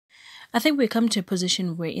I think we come to a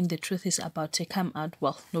position wherein the truth is about to come out.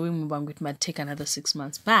 Well, knowing Muvhango, it might take another 6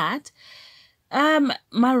 months, but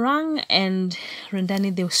Marang and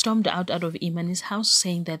Rendani, they stormed out of Imani's house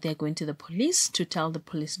saying that they're going to the police to tell the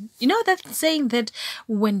police. You know that saying that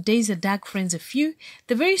when days are dark, friends are few?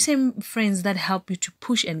 The very same friends that help you to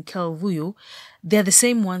push and kill Vuyo, they're the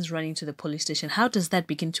same ones running to the police station. How does that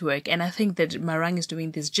begin to work? And I think that Marang is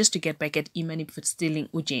doing this just to get back at Imani for stealing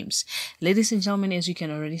James. Ladies and gentlemen, as you can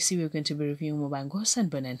already see, we're going to be reviewing Muvhango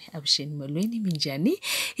S21 Eps molweni minjani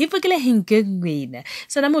hipakela hingengwina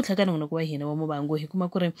sana mutlakana ngokuwa hina wa Muvhango hikuma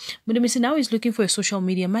kure Mudumisi now is looking for a social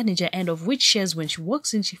media manager, and of which shares when she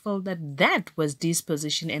walks in she felt that was this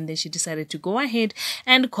position, and then she decided to go ahead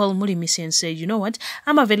and call Mudumisi and say, you know what,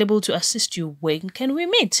 I'm available to assist you, when can we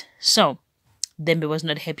meet? So Dembe was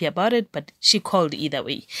not happy about it, but she called either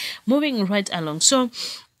way. Moving right along. So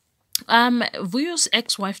Vuyo's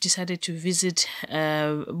ex-wife decided to visit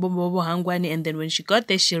Hangwani, and then when she got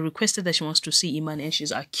there, she requested that she wants to see Imani, and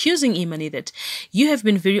she's accusing Imani that you have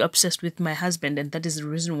been very obsessed with my husband, and that is the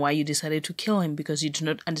reason why you decided to kill him, because you do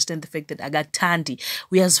not understand the fact that I got Tandi.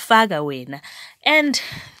 We as Fagawena. And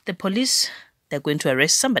the police, they're going to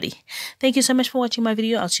arrest somebody. Thank you so much for watching my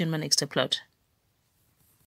video. I'll see you in my next upload.